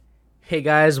Hey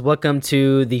guys, welcome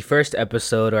to the first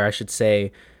episode, or I should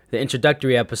say, the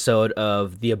introductory episode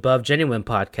of the Above Genuine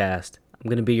podcast. I'm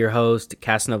going to be your host,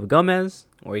 Casanova Gomez,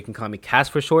 or you can call me Cas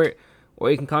for short,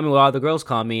 or you can call me what all the girls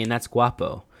call me, and that's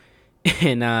Guapo.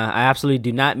 And I absolutely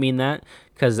do not mean that,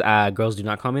 because girls do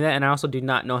not call me that, and I also do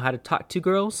not know how to talk to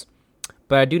girls,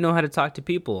 but I do know how to talk to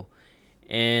people.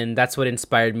 And that's what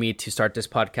inspired me to start this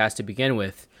podcast to begin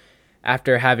with.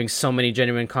 After having so many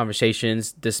genuine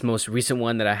conversations, this most recent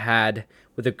one that I had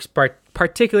with a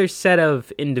particular set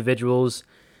of individuals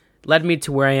led me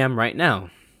to where I am right now,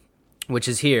 which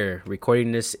is here,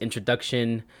 recording this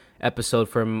introduction episode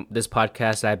from this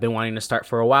podcast that I've been wanting to start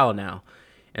for a while now.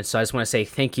 And so I just want to say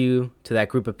thank you to that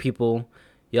group of people.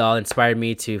 Y'all inspired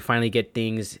me to finally get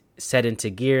things set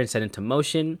into gear and set into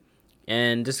motion.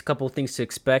 And just a couple of things to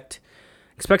expect.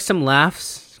 Expect some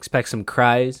laughs, expect some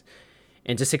cries,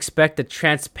 and just expect a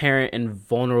transparent and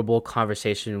vulnerable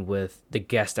conversation with the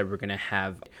guest that we're going to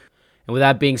have. And with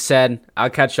that being said,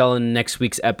 I'll catch y'all in next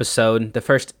week's episode, the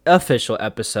first official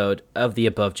episode of the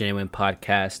Above Genuine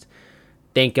podcast.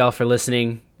 Thank y'all for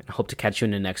listening, and I hope to catch you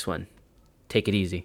in the next one. Take it easy.